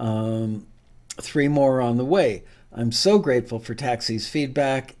 3 more on the way. I'm so grateful for Taxi's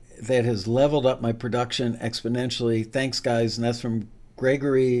feedback that has leveled up my production exponentially. Thanks, guys. And that's from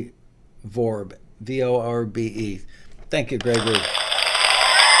Gregory Vorbe, Vorbe. Thank you, Gregory.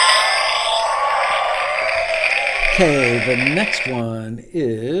 Okay, the next one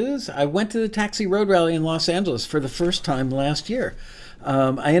is, I went to the Taxi Road Rally in Los Angeles for the first time last year.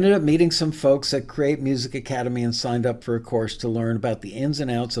 I ended up meeting some folks at Create Music Academy and signed up for a course to learn about the ins and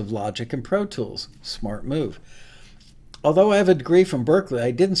outs of Logic and Pro Tools. Smart move. Although I have a degree from Berkeley,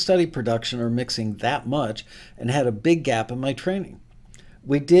 I didn't study production or mixing that much and had a big gap in my training.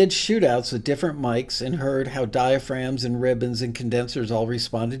 We did shootouts with different mics and heard how diaphragms and ribbons and condensers all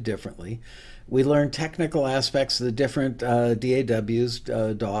responded differently. We learned technical aspects of the different DAWs,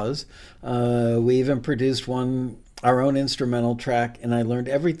 DAWs. We even produced our own instrumental track, and I learned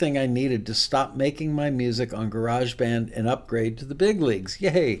everything I needed to stop making my music on GarageBand and upgrade to the big leagues.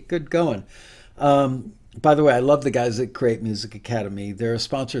 Yay, good going. By the way, I love the guys at Create Music Academy. They're a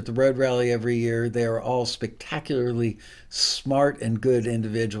sponsor at the Road Rally every year. They are all spectacularly smart and good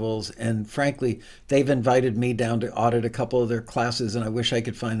individuals. And frankly, they've invited me down to audit a couple of their classes, and I wish I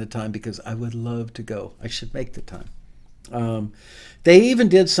could find the time because I would love to go. I should make the time. They even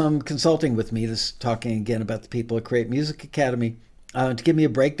did some consulting with me, this talking again about the people at Create Music Academy, to give me a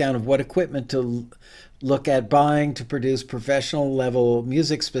breakdown of what equipment to look at buying to produce professional level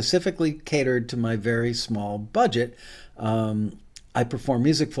music specifically catered to my very small budget. I perform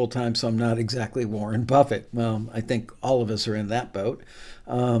music full time, so I'm not exactly Warren Buffett. Well, I think all of us are in that boat.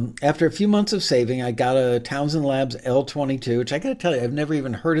 After a few months of saving, I got a Townsend Labs L22, which I got to tell you, I've never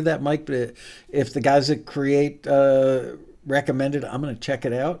even heard of that mic, but if the guys at Create recommended, I'm going to check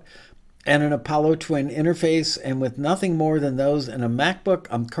it out. And an Apollo Twin interface, and with nothing more than those and a MacBook,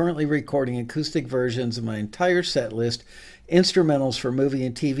 I'm currently recording acoustic versions of my entire set list, instrumentals for movie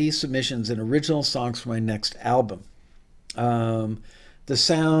and TV submissions, and original songs for my next album. The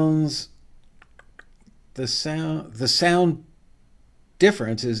sound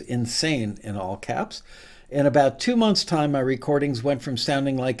difference is insane in all caps. In about 2 months' time, my recordings went from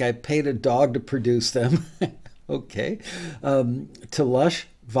sounding like I paid a dog to produce them, okay, to lush,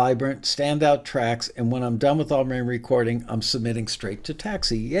 vibrant, standout tracks. And when I'm done with all my recording, I'm submitting straight to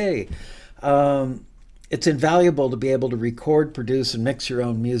Taxi. Yay! It's invaluable to be able to record, produce, and mix your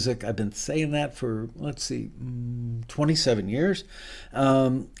own music. I've been saying that for, 27 years.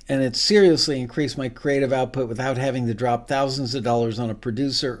 And it's seriously increased my creative output without having to drop thousands of dollars on a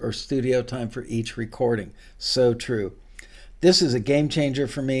producer or studio time for each recording. So true. This is a game changer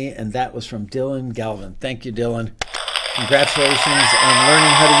for me, and that was from Dylan Galvin. Thank you, Dylan. Congratulations on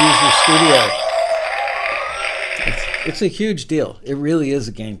learning how to use your studio. It's a huge deal. It really is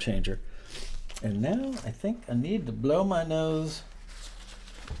a game changer. And now I think I need to blow my nose.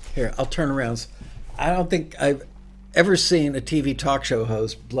 Here, I'll turn around. I don't think I've ever seen a TV talk show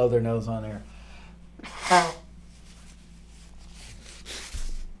host blow their nose on air.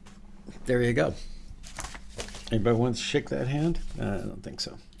 There you go. Anybody wants to shake that hand? I don't think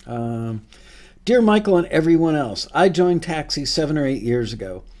so. Dear Michael and everyone else, I joined Taxi 7 or 8 years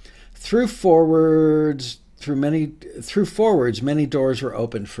ago. Through forwards, many doors were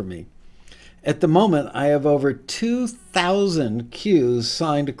opened for me. At the moment, I have over 2,000 cues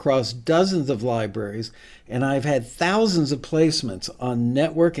signed across dozens of libraries, and I've had thousands of placements on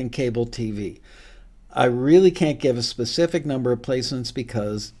network and cable TV. I really can't give a specific number of placements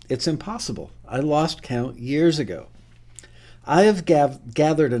because it's impossible. I lost count years ago. I have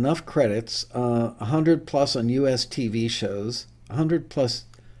gathered enough credits, 100 plus on US TV shows, 100 plus,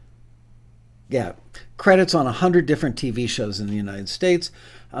 credits on 100 different TV shows in the United States,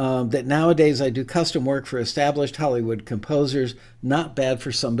 that nowadays I do custom work for established Hollywood composers, not bad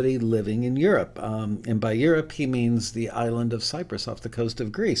for somebody living in Europe. And by Europe, he means the island of Cyprus off the coast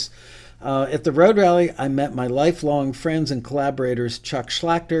of Greece. At the Road Rally, I met my lifelong friends and collaborators, Chuck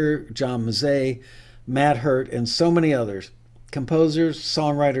Schlachter, John Mazet, Matt Hurt, and so many others. Composers,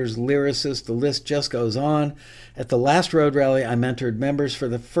 songwriters, lyricists, the list just goes on. At the last Road Rally, I mentored members for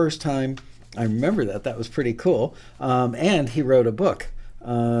the first time. I remember that. That was pretty cool. And he wrote a book.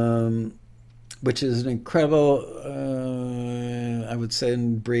 Which is an incredible, I would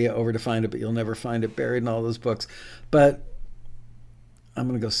send Bria over to find it, but you'll never find it buried in all those books. But I'm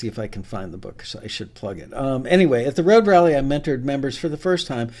going to go see if I can find the book. So I should plug it. Anyway, at the Road Rally, I mentored members for the first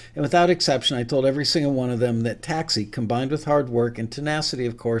time, and without exception, I told every single one of them that Taxi, combined with hard work and tenacity,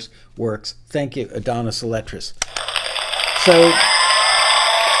 of course, works. Thank you, Adonis Eletris. So,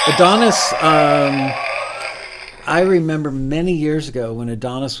 Adonis... I remember many years ago when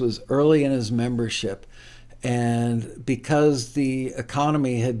Adonis was early in his membership, and because the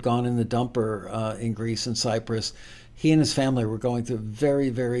economy had gone in the dumper in Greece and Cyprus, he and his family were going through a very,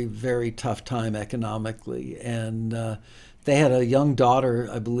 very, very tough time economically. And they had a young daughter,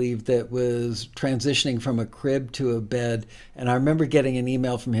 I believe, that was transitioning from a crib to a bed. And I remember getting an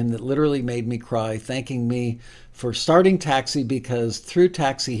email from him that literally made me cry, thanking me for starting Taxi, because through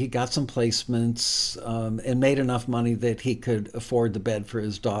Taxi he got some placements and made enough money that he could afford the bed for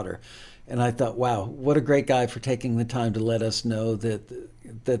his daughter. And I thought, wow, what a great guy for taking the time to let us know that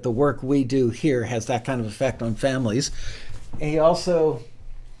the work we do here has that kind of effect on families. And he also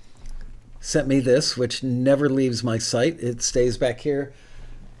sent me this, which never leaves my sight. It stays back here.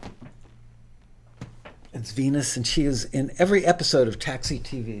 It's Venus, and she is in every episode of Taxi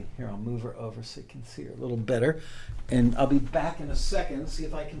TV. Here, I'll move her over so you can see her a little better. And I'll be back in a second, see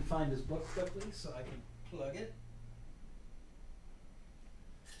if I can find his book quickly so I can plug it.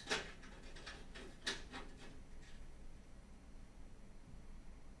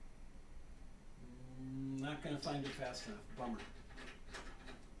 Not going to find it fast enough. Bummer.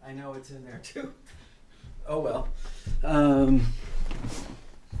 I know it's in there too. Oh well.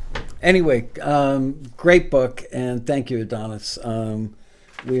 Anyway, great book, and thank you, Adonis.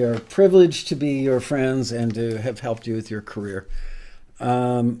 We are privileged to be your friends and to have helped you with your career.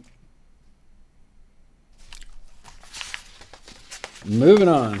 Moving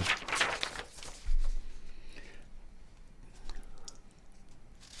on.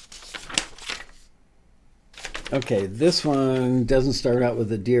 Okay, this one doesn't start out with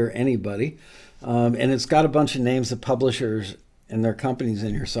a dear anybody, and it's got a bunch of names of publishers and their companies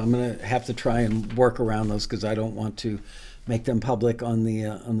in here, so I'm going to have to try and work around those because I don't want to make them public on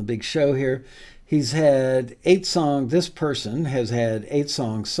the big show here. He's had 8 songs. This person has had 8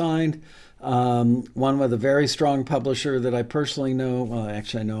 songs signed. One with a very strong publisher that I personally know. Well,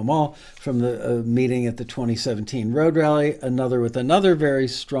 actually, I know them all from the meeting at the 2017 Road Rally. Another with another very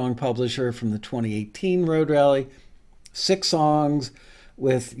strong publisher from the 2018 Road Rally. 6 songs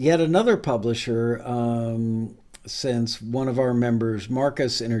with yet another publisher since one of our members,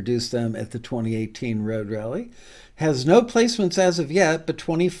 Marcus, introduced them at the 2018 Road Rally. Has no placements as of yet, but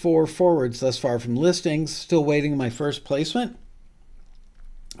 24 forwards thus far from listings. Still waiting my first placement.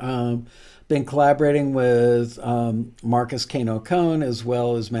 Been collaborating with Marcus Kano Cohn as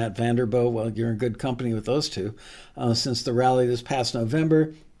well as Matt Vanderbo. Well, you're in good company with those two since the rally this past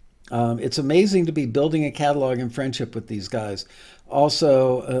November. It's amazing to be building a catalog in friendship with these guys.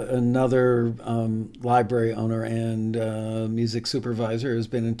 Also, another library owner and music supervisor has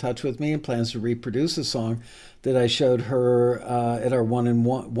been in touch with me and plans to reproduce a song that I showed her at our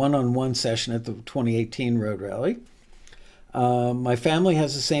one-on-one session at the 2018 Road Rally. My family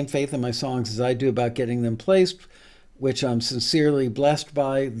has the same faith in my songs as I do about getting them placed, which I'm sincerely blessed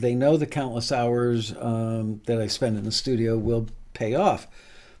by. They know the countless hours that I spend in the studio will pay off.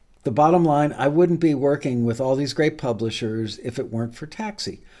 The bottom line, I wouldn't be working with all these great publishers if it weren't for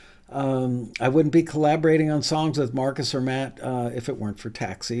Taxi. I wouldn't be collaborating on songs with Marcus or Matt if it weren't for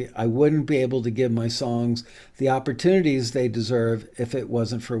Taxi. I wouldn't be able to give my songs the opportunities they deserve if it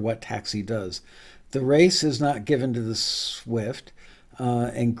wasn't for what Taxi does. The race is not given to the swift,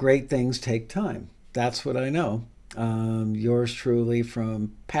 and great things take time. That's what I know. Yours truly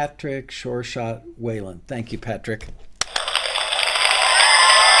from Patrick Shoreshot Whalen. Thank you, Patrick.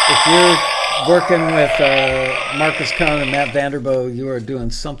 If you're working with Marcus Cohn and Matt Vanderbo, you are doing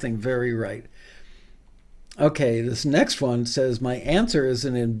something very right. Okay, this next one says, my answer is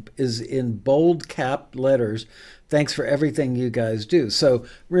in bold cap letters. Thanks for everything you guys do. So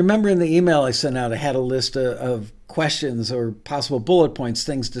remember in the email I sent out, I had a list of questions or possible bullet points,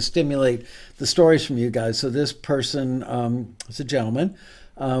 things to stimulate the stories from you guys. So this person, it's a gentleman,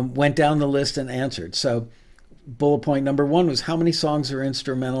 went down the list and answered. So bullet point number 1 was, how many songs or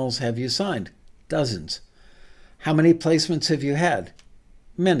instrumentals have you signed? Dozens. How many placements have you had?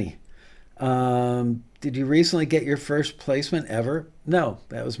 Many. Did you recently get your first placement ever? No,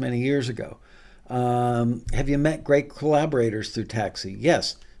 that was many years ago. Have you met great collaborators through Taxi?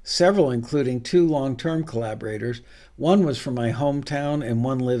 Yes, several, including 2 long-term collaborators. One was from my hometown and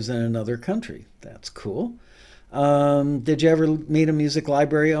one lives in another country. That's cool. Did you ever meet a music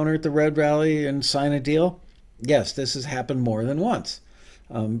library owner at the Road Rally and sign a deal? Yes, this has happened more than once.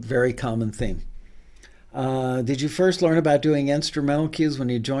 Very common theme. Did you first learn about doing instrumental cues when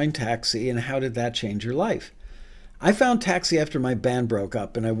you joined Taxi, and how did that change your life? I found Taxi after my band broke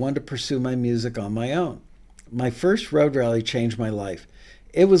up, and I wanted to pursue my music on my own. My first Road Rally changed my life.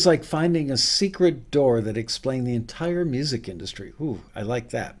 It was like finding a secret door that explained the entire music industry. Ooh, I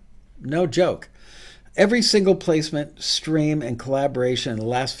like that. No joke. Every single placement, stream, and collaboration in the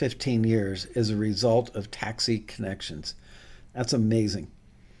last 15 years is a result of Taxi connections. That's amazing.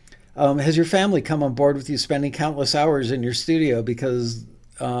 Has your family come on board with you spending countless hours in your studio because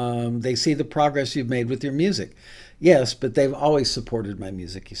they see the progress you've made with your music? Yes, but they've always supported my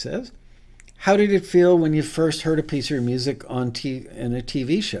music, he says. How did it feel when you first heard a piece of your music in a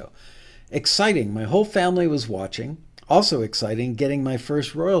TV show? Exciting. My whole family was watching. Also exciting, getting my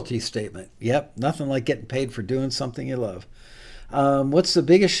first royalty statement. Yep, nothing like getting paid for doing something you love. What's the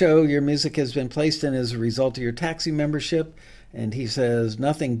biggest show your music has been placed in as a result of your Taxi membership? And he says,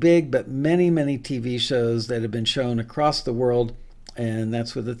 nothing big, but many, many TV shows that have been shown across the world. And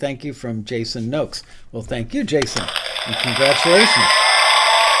that's with a thank you from Jason Noakes. Well, thank you, Jason, and congratulations.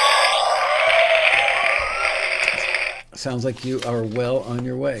 Sounds like you are well on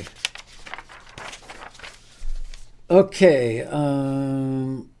your way. Okay.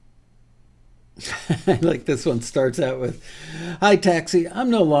 I like this one. Starts out with, hi, Taxi. I'm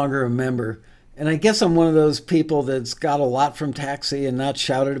no longer a member. And I guess I'm one of those people that's got a lot from Taxi and not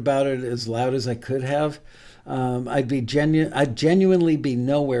shouted about it as loud as I could have. I'd genuinely be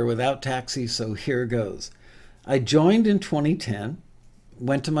nowhere without Taxi, so here goes. I joined in 2010,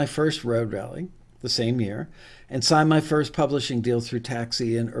 went to my first Road Rally the same year, and signed my first publishing deal through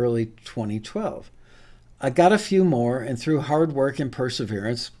Taxi in early 2012. I got a few more, and through hard work and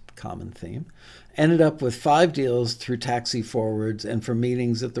perseverance, common theme, ended up with 5 deals through Taxi Forwards and from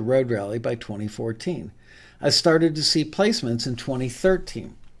meetings at the Road Rally by 2014. I started to see placements in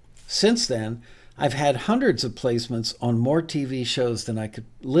 2013. Since then, I've had hundreds of placements on more TV shows than I could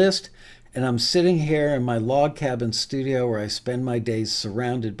list, and I'm sitting here in my log cabin studio where I spend my days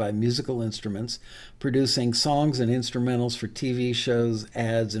surrounded by musical instruments, producing songs and instrumentals for TV shows,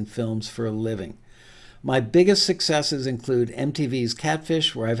 ads, and films for a living. My biggest successes include MTV's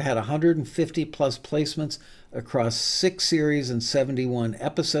Catfish, where I've had 150 plus placements across 6 series and 71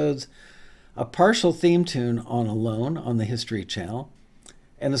 episodes, a partial theme tune on Alone on the History Channel,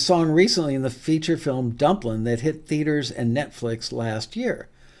 and a song recently in the feature film Dumplin' that hit theaters and Netflix last year.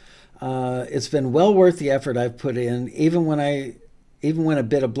 It's been well worth the effort I've put in, even when a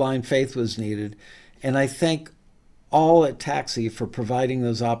bit of blind faith was needed. And I thank all at Taxi for providing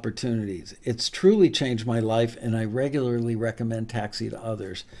those opportunities. It's truly changed my life, and I regularly recommend Taxi to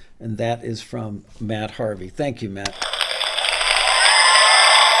others. And that is from Matt Harvey. Thank you, Matt.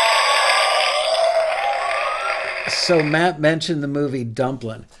 So Matt mentioned the movie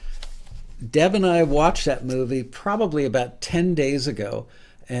Dumplin'. Deb and I watched that movie probably about 10 days ago.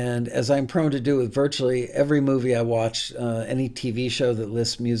 And as I'm prone to do with virtually every movie I watch, any TV show that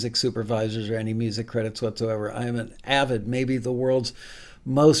lists music supervisors or any music credits whatsoever, I am an avid, maybe the world's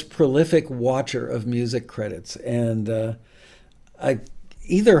most prolific watcher of music credits. And I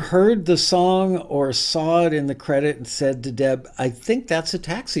either heard the song or saw it in the credit and said to Deb, I think that's a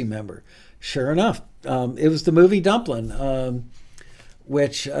Taxi member. Sure enough, it was the movie Dumplin'.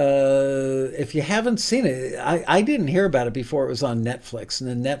 Which, if you haven't seen it, I didn't hear about it before it was on Netflix, and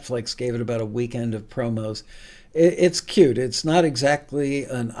then Netflix gave it about a weekend of promos. It's cute. It's not exactly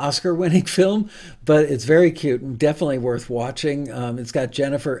an Oscar-winning film, but it's very cute and definitely worth watching. It's got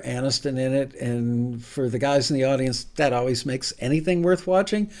Jennifer Aniston in it, and for the guys in the audience, that always makes anything worth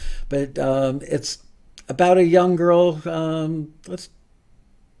watching. But it's about a young girl. I'm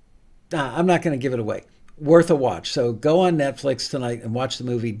not going to give it away. Worth a watch. So go on Netflix tonight and watch the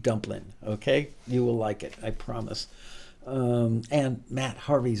movie Dumplin'. Okay, you will like it, I promise. And Matt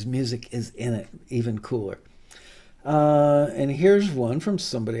Harvey's music is in it, even cooler. And here's one from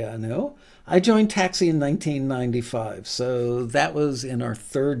somebody I know. I joined Taxi in 1995, so that was in our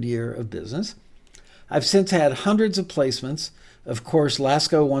third year of business. I've since had hundreds of placements. Of course,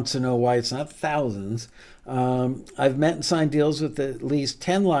 Lasco wants to know why it's not thousands. I've met and signed deals with at least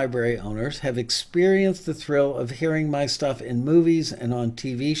 10 library owners, have experienced the thrill of hearing my stuff in movies and on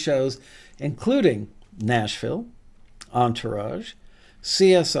TV shows, including Nashville, Entourage,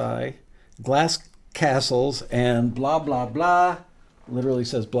 CSI, Glass Castles, and blah, blah, blah. Literally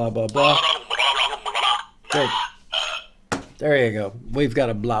says blah, blah, blah. There you go. We've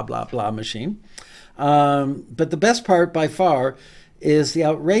got a blah, blah, blah machine. But the best part by far is the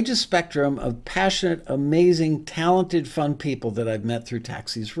outrageous spectrum of passionate, amazing, talented, fun people that I've met through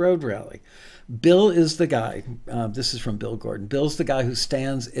Taxi's Road Rally. Bill is the guy, this is from Bill Gordon, Bill's the guy who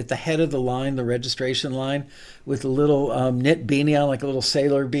stands at the head of the line, the registration line, with a little knit beanie on, like a little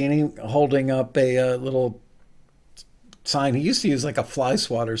sailor beanie, holding up a little sign. He used to use like a fly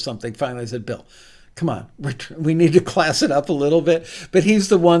swat or something. Finally I said, Bill, come on, we need to class it up a little bit. But he's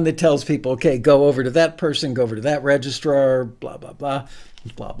the one that tells people, okay, go over to that person, go over to that registrar, blah, blah, blah,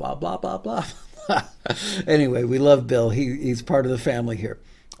 blah, blah, blah, blah, blah. Anyway, we love Bill. He's part of the family here.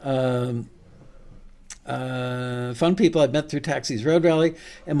 Fun people I've met through Taxi's Road Rally,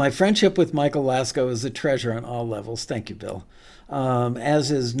 and my friendship with Michael Lasco is a treasure on all levels. Thank you, Bill.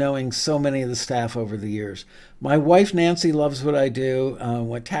 As is knowing so many of the staff over the years. My wife, Nancy, loves what I do,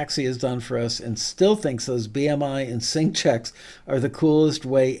 what Taxi has done for us, and still thinks those BMI and sync checks are the coolest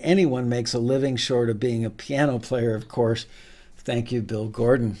way anyone makes a living, short of being a piano player, of course. Thank you, Bill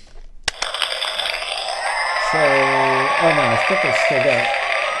Gordon. So, oh no, I think I still got,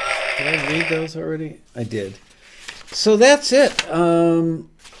 did I read those already? I did. So that's it.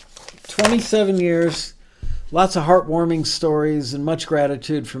 27 years. Lots of heartwarming stories and much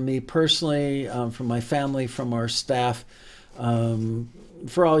gratitude from me personally, from my family, from our staff,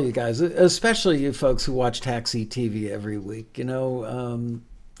 for all you guys, especially you folks who watch Taxi TV every week. You know,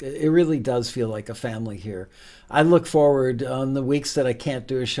 it really does feel like a family here. I look forward on the weeks that I can't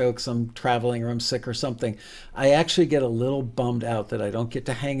do a show because I'm traveling or I'm sick or something. I actually get a little bummed out that I don't get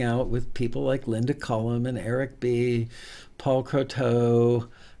to hang out with people like Linda Cullum and Eric B., Paul Croteau.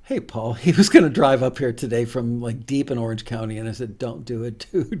 Hey, Paul, he was going to drive up here today from like deep in Orange County, and I said, don't do it,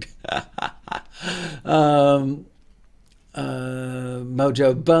 dude.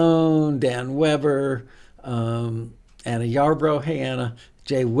 Mojo Bone, Dan Weber, Anna Yarbrough. Hey, Anna.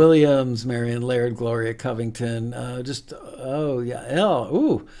 Jay Williams, Marion Laird, Gloria Covington. I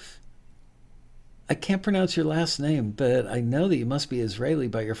can't pronounce your last name, but I know that you must be Israeli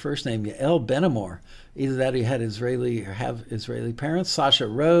by your first name, Yael Benamor. Either that or you had Israeli or have Israeli parents. Sasha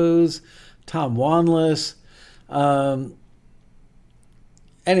Rose, Tom Wanless.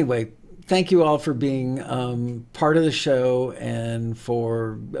 Anyway, thank you all for being part of the show and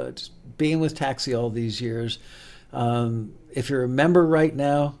for just being with Taxi all these years. If you're a member right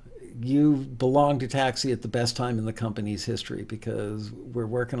now, you belong to Taxi at the best time in the company's history because we're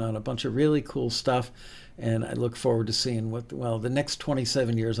working on a bunch of really cool stuff And I look forward to seeing the next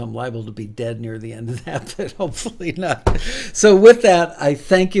 27 years, I'm liable to be dead near the end of that, but hopefully not. So with that, I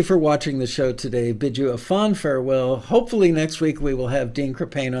thank you for watching the show today. Bid you a fond farewell. Hopefully next week we will have Dean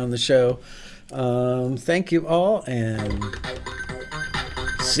Krippaehne on the show. Thank you all, and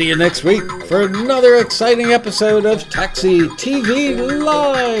see you next week for another exciting episode of Taxi TV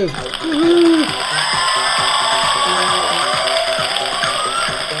Live. Woo-hoo!